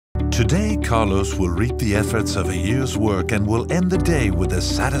Today, Carlos will reap the efforts of a year's work and will end the day with the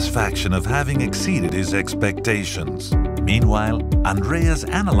satisfaction of having exceeded his expectations. Meanwhile, Andrea's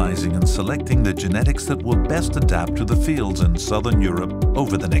analyzing and selecting the genetics that will best adapt to the fields in Southern Europe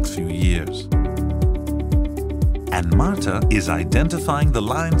over the next few years. And Marta is identifying the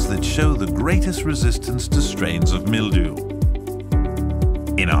lines that show the greatest resistance to strains of mildew.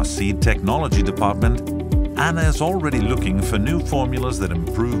 In our seed technology department, Anna is already looking for new formulas that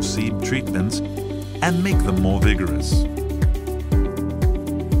improve seed treatments and make them more vigorous.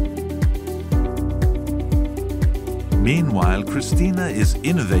 Meanwhile, Christina is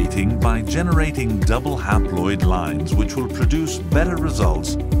innovating by generating double haploid lines which will produce better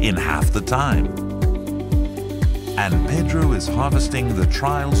results in half the time. And Pedro is harvesting the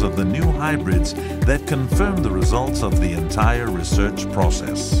trials of the new hybrids that confirm the results of the entire research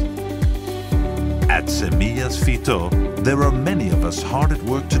process. At Semillas Fitóda, there are many of us hard at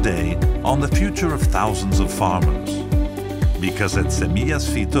work today on the future of thousands of farmers. Because at Semillas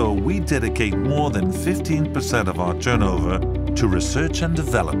Fitóda, we dedicate more than 15% of our turnover to research and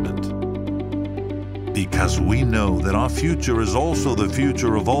development. Because we know that our future is also the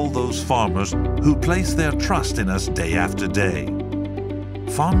future of all those farmers who place their trust in us day after day.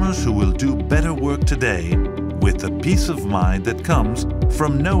 Farmers who will do better work today with the peace of mind that comes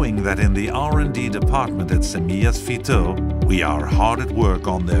from knowing that in the R&D department at Semillas Fitóda, we are hard at work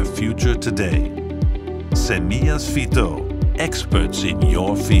on their future today. Semillas Fitóda, experts in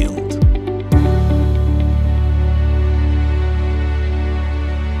your field.